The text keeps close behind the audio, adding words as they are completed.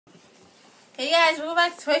Hey guys, welcome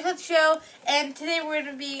back to Toy Club Show, and today we're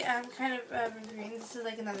going to be reviewing, this is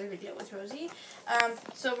like another video with Rosie,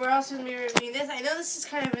 so we're also going to be reviewing this. I know this is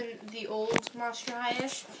kind of in the old Monster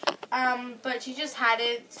High-ish, but she just had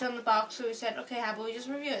it still in the box, so we said, okay, how about we just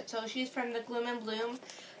review it? So she's from the Gloom and Bloom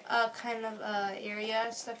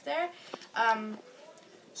area, stuff there.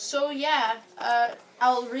 So yeah,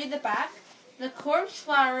 I'll read the back. The corpse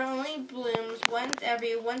flower only blooms once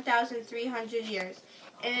every 1,300 years.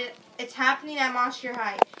 And it's happening at Monster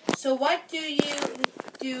High. So what do you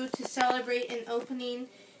do to celebrate an opening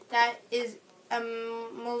that is a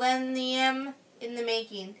millennium in the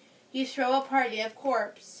making? You throw a party, of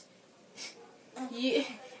course.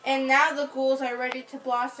 And now the ghouls are ready to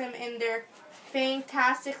blossom in their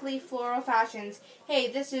fantastically floral fashions. Hey,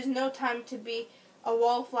 this is no time to be a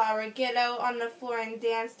wallflower. Get out on the floor and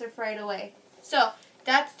dance the fright away. So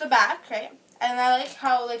that's the back, right? And I like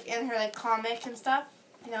how, like, in her comics and stuff,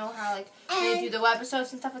 you know how they do the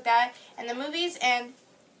webisodes and stuff like that, and the movies. And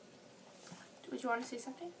would you want to say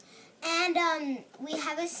something? And we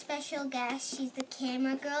have a special guest. She's the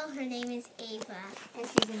camera girl. Her name is Ava, and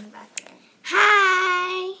she's in the background.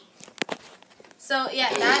 Hi. So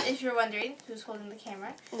yeah, that if you're wondering who's holding the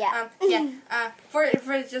camera. Yeah. For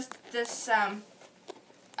just this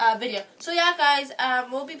video. So yeah, guys,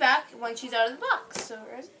 we'll be back when she's out of the box. So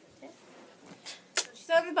where is it? Yeah. So she's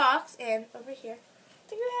out of the box, and over here.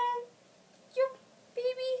 Take your hand. Your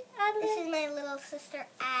baby, Adeline. This is my little sister,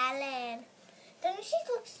 Adeline. Doesn't she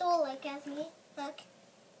look so like as me? Look.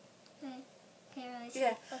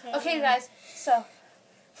 Yeah. Okay, guys. So,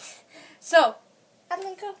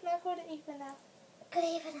 Adeline, go. Now go to Eva now. Go to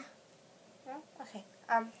Eva now. No? Okay.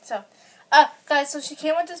 Guys, so she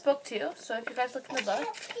came with this book too. So if you guys look in the book.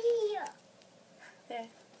 There.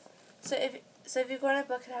 So if you go in the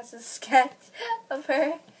book, it has a sketch of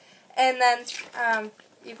her. And then,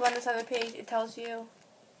 you go on this other page, it tells you,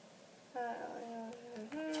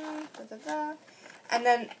 and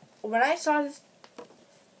then, when I saw this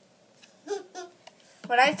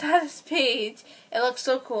page, it looks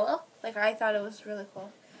so cool. Like, I thought it was really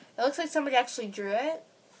cool. It looks like somebody actually drew it,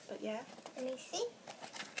 but yeah. Let me see.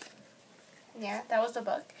 Yeah, that was the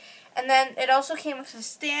book. And then, it also came with a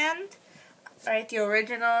stand, right, the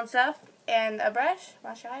original and stuff, and a brush,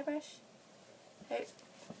 Monster High brush, right.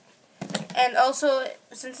 And also,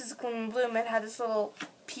 since it's Gloom and Bloom, it had this little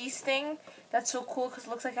piece thing. That's so cool because it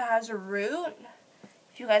looks like it has a root.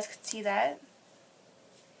 If you guys could see that.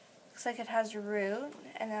 Looks like it has a root.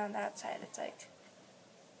 And then on that side, it's like...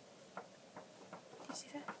 Do you see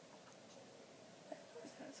that?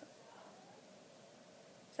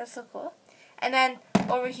 That's so cool. And then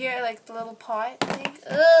over here, like the little pot thing.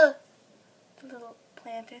 Ugh! The little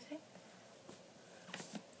planter thing.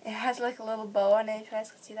 It has like a little bow on it, if you guys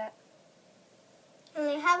can see that. And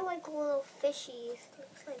they have like little fishies.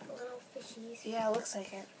 Looks like little fishies. Yeah, it looks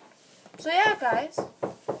like it. So yeah, guys.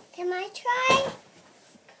 Can I try?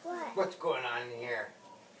 What? What's going on in here?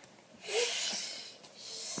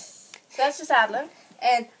 So that's just Adeline.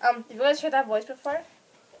 And have you guys heard that voice before?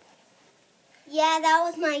 Yeah, that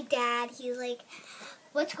was my dad. He was like,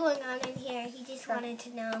 what's going on in here? He just wanted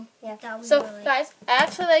to know. Yeah. That was So really... guys, I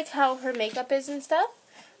actually like how her makeup is and stuff.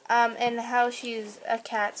 And how she's a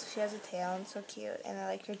cat, so she has a tail and so cute. And I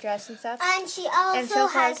like her dress and stuff. And she also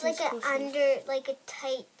has like cool a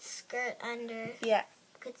tight skirt under. Yeah.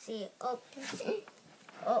 You could see it. Oh.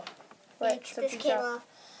 Oh. What? This came off.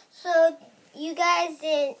 So you guys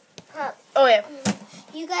didn't. Oh yeah.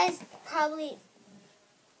 You guys probably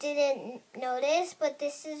didn't notice, but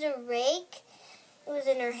this is a rake. It was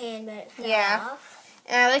in her hand, but it fell off.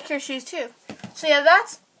 And I like her shoes too. So yeah,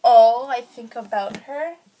 that's all I think about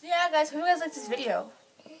her. So yeah, guys, hope you guys like this video.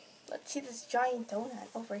 Let's see this giant donut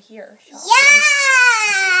over here. Yeah!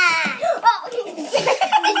 Oh, the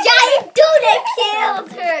giant donut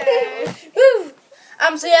killed her. Woo!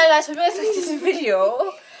 So yeah, guys, hope you guys like this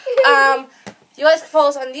video. You guys can follow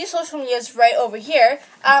us on these social medias right over here.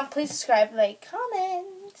 Please subscribe, like, comment.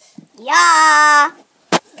 Yeah.